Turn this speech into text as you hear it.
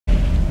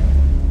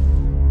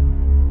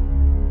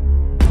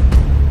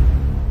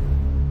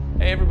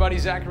Hey everybody,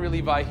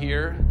 Archery-Alfi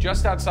here,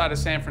 just outside of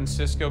San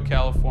Francisco,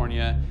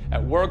 California,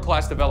 at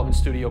world-class development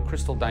studio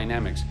Crystal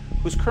Dynamics,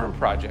 whose current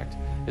project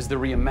is the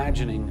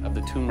reimagining of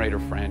the Tomb Raider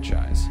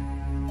franchise.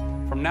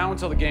 From now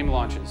until the game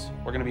launches,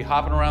 we're going to be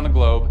hopping around the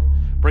globe,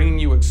 bringing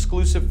you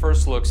exclusive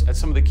first looks at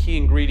some of the key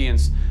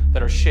ingredients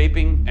that are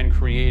shaping and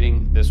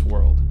creating this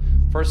world.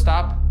 First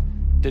stop,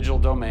 Digital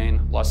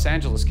Domain, Los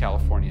Angeles,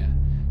 California,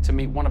 to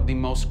meet one of the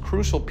most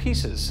crucial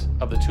pieces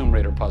of the Tomb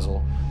Raider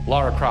puzzle,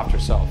 Lara Croft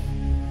herself.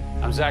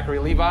 I'm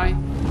Archery-Alfi,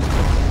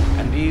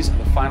 and these are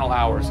the final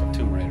hours of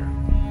Tomb Raider.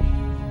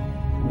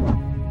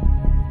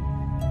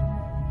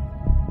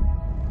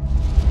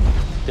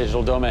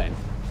 Digital Domain.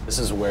 This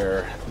is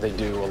where they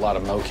do a lot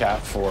of mocap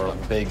for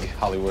big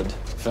Hollywood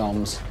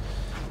films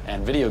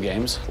and video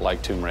games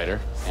like Tomb Raider.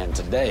 And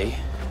today,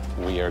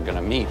 we are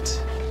gonna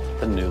meet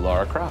the new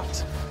Lara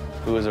Croft,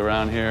 who is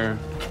around here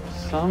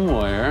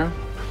somewhere.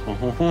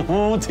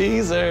 Oh,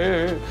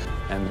 teaser!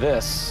 And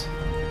this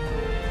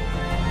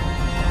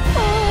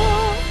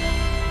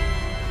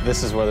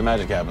is where the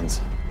magic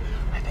happens.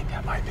 I think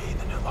that might be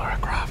the new Lara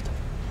Croft.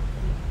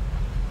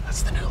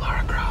 That's the new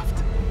Lara Croft.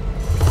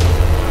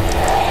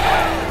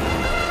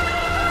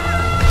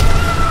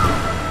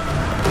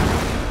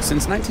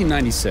 Since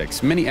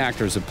 1996, many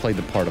actors have played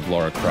the part of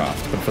Lara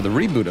Croft, but for the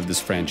reboot of this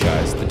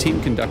franchise, the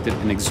team conducted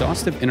an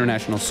exhaustive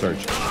international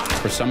search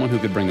for someone who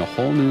could bring a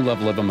whole new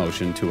level of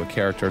emotion to a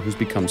character who's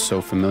become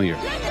so familiar.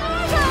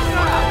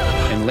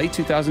 In late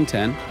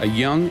 2010, a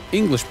young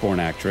English-born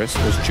actress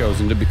was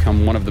chosen to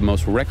become one of the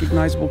most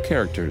recognizable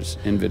characters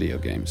in video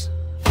games.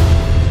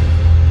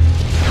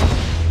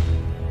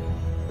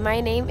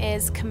 My name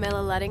is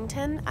Camilla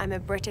Luddington. I'm a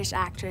British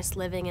actress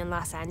living in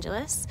Los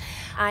Angeles.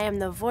 I am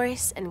the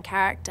voice and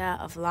character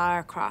of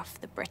Lara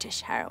Croft, the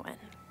British heroine.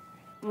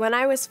 When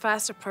I was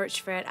first approached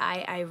for it,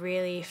 I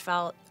really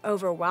felt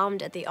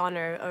overwhelmed at the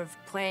honor of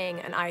playing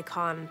an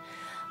icon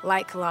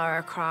like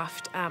Lara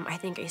Croft. I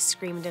think I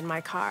screamed in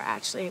my car,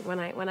 actually, when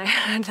I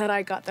heard that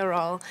I got the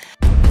role.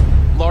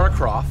 Lara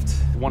Croft,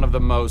 one of the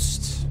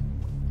most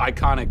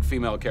iconic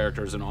female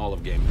characters in all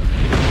of gaming.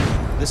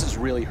 This is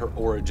really her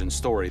origin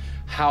story,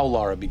 how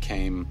Lara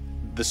became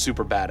the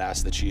super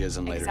badass that she is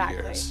in later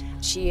years.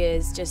 She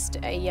is just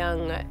a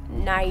young,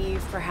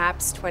 naive,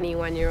 perhaps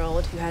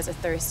 21-year-old who has a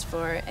thirst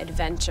for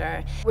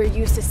adventure. We're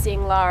used to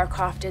seeing Lara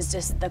Croft as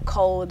just the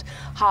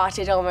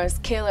cold-hearted,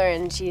 almost killer,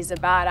 and she's a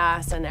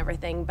badass and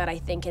everything, but I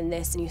think in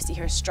this, and you see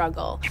her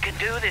struggle. You can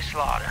do this,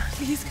 Lara.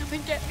 Please come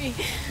and get me.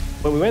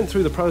 When we went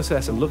through the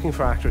process of looking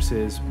for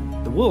actresses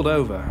the world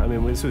over, I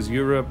mean, this was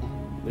Europe,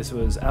 this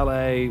was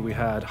LA, we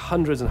had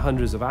hundreds and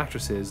hundreds of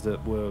actresses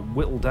that were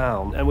whittled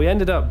down, and we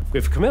ended up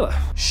with Camilla.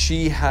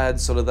 She had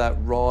sort of that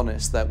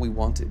rawness that we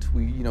wanted.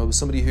 Was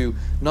somebody who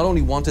not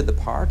only wanted the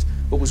part,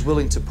 but was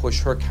willing to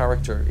push her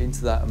character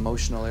into that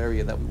emotional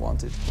area that we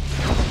wanted.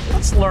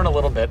 Let's learn a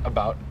little bit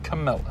about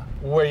Camilla.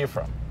 Where are you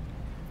from?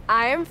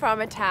 I am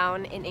from a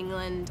town in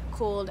England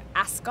called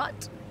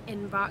Ascot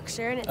in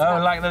Berkshire. And it's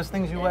like those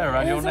things you wear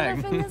around your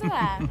neck.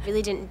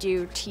 Really didn't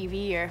do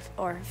TV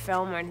or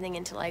film or anything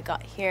until I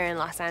got here in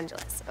Los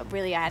Angeles.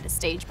 Really, I had a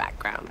stage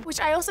background, which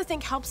I also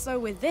think helps though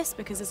with this,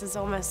 because this is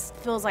almost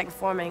feels like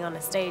performing on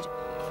a stage.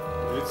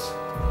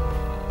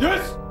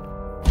 Yes!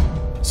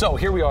 So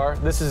here we are.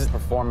 This is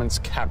performance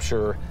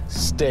capture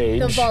stage.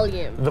 The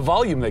volume. The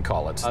volume, they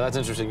call it. That's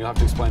interesting. You'll have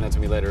to explain that to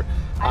me later.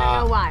 I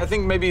don't know why. I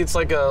think maybe it's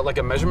like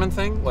a measurement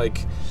thing,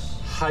 like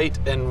height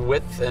and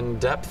width and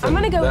depth. I'm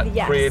gonna go that with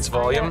yes. Creates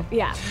volume.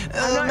 Yeah.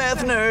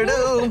 Math nerd.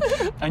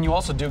 Oh. And you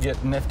also do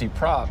get nifty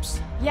props.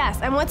 Yes.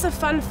 And what's a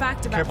fun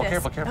fact about this?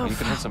 Careful. Oh, You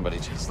can hit somebody.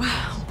 Jeez.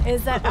 Wow.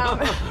 Is that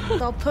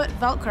they'll put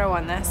Velcro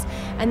on this,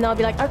 and they'll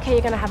be like, okay,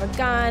 you're gonna have a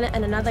gun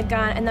and another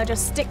gun, and they'll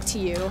just stick to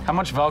you. How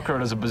much Velcro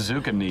does a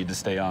bazooka need to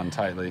stay on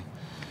tightly?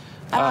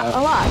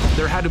 A lot.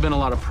 There had to have been a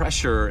lot of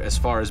pressure as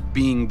far as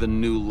being the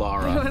new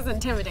Lara. It was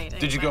intimidating.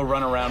 Did you go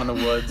run around in the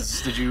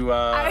woods? Did you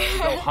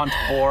go hunt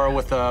boar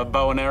with a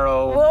bow and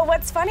arrow? Well,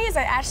 what's funny is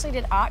I actually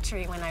did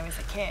archery when I was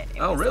a kid.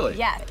 Really?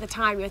 Yeah. At the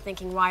time, you're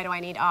thinking, why do I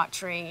need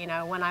archery? You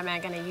know, when am I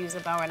going to use a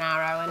bow and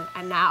arrow?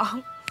 And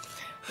now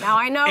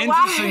I know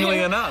why. Interestingly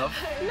enough.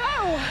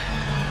 No!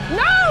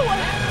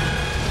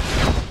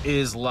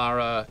 Is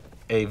Lara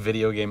a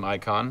video game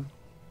icon?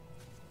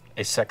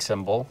 A sex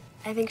symbol?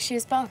 I think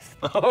she's both.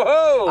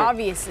 Oh!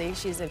 Obviously,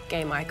 she's a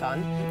game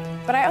icon,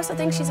 but I also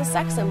think she's a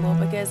sex symbol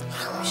because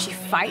she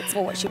fights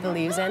for what she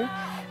believes in.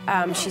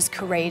 She's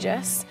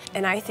courageous,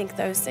 and I think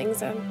those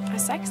things are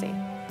sexy.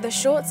 The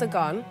shorts are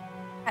gone.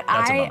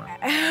 That's a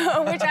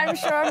bummer. Which I'm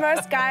sure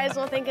most guys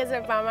will think is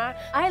a bummer.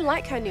 I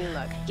like her new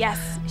look.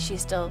 Yes,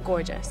 she's still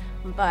gorgeous,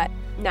 but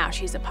now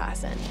she's a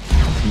person.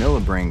 Camilla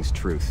brings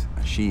truth.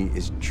 She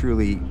is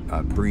truly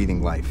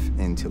breathing life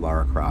into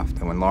Lara Croft.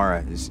 And when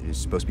Lara is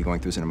supposed to be going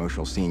through an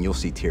emotional scene, you'll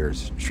see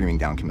tears streaming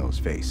down Camilla's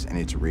face, and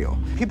it's real.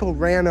 People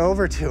ran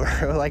over to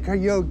her, like, are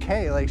you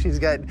okay? Like, she's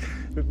got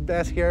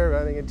mascara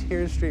running and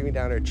tears streaming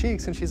down her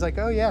cheeks, and she's like,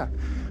 oh yeah,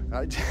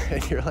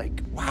 And you're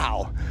like,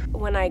 wow.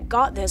 When I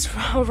got this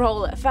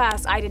role at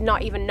first, I did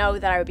not even know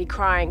that I would be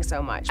crying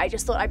so much. I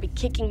just thought I'd be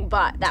kicking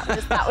butt. That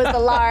was the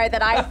Lara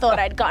that I thought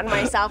I'd gotten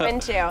myself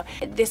into.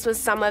 This was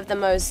some of the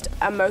most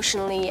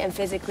emotionally and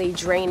physically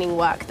draining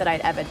work that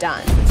I'd ever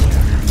done.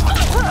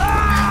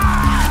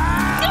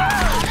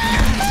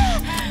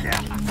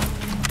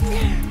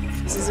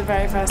 This is the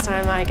very first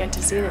time I get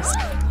to see this.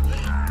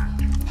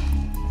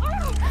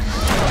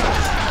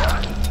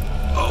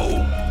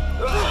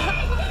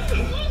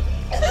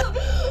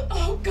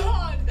 Oh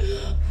God,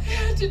 I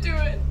had to do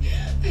it.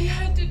 I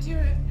had to do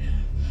it.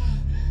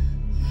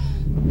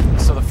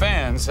 So the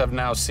fans have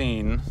now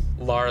seen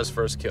Lara's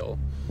first kill.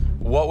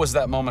 What was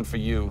that moment for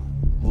you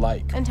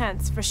like?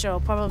 Intense, for sure.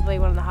 Probably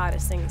one of the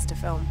hardest things to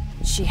film.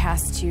 She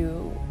has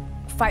to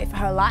fight for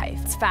her life.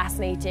 It's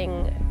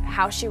fascinating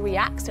how she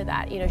reacts to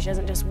that. You know, she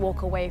doesn't just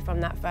walk away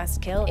from that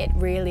first kill. It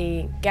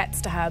really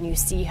gets to her, and you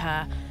see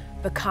her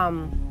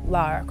become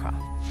Lara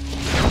Croft.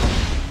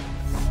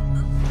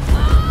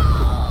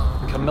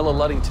 Camilla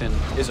Luddington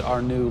is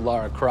our new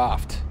Lara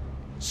Croft.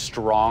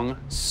 Strong,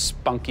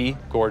 spunky,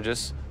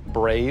 gorgeous,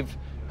 brave.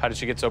 How did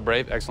she get so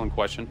brave? Excellent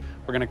question.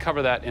 We're going to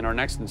cover that in our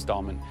next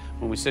installment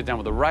when we sit down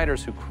with the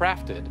writers who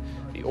crafted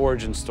the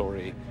origin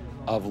story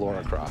of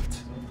Lara Croft.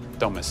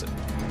 Don't miss it.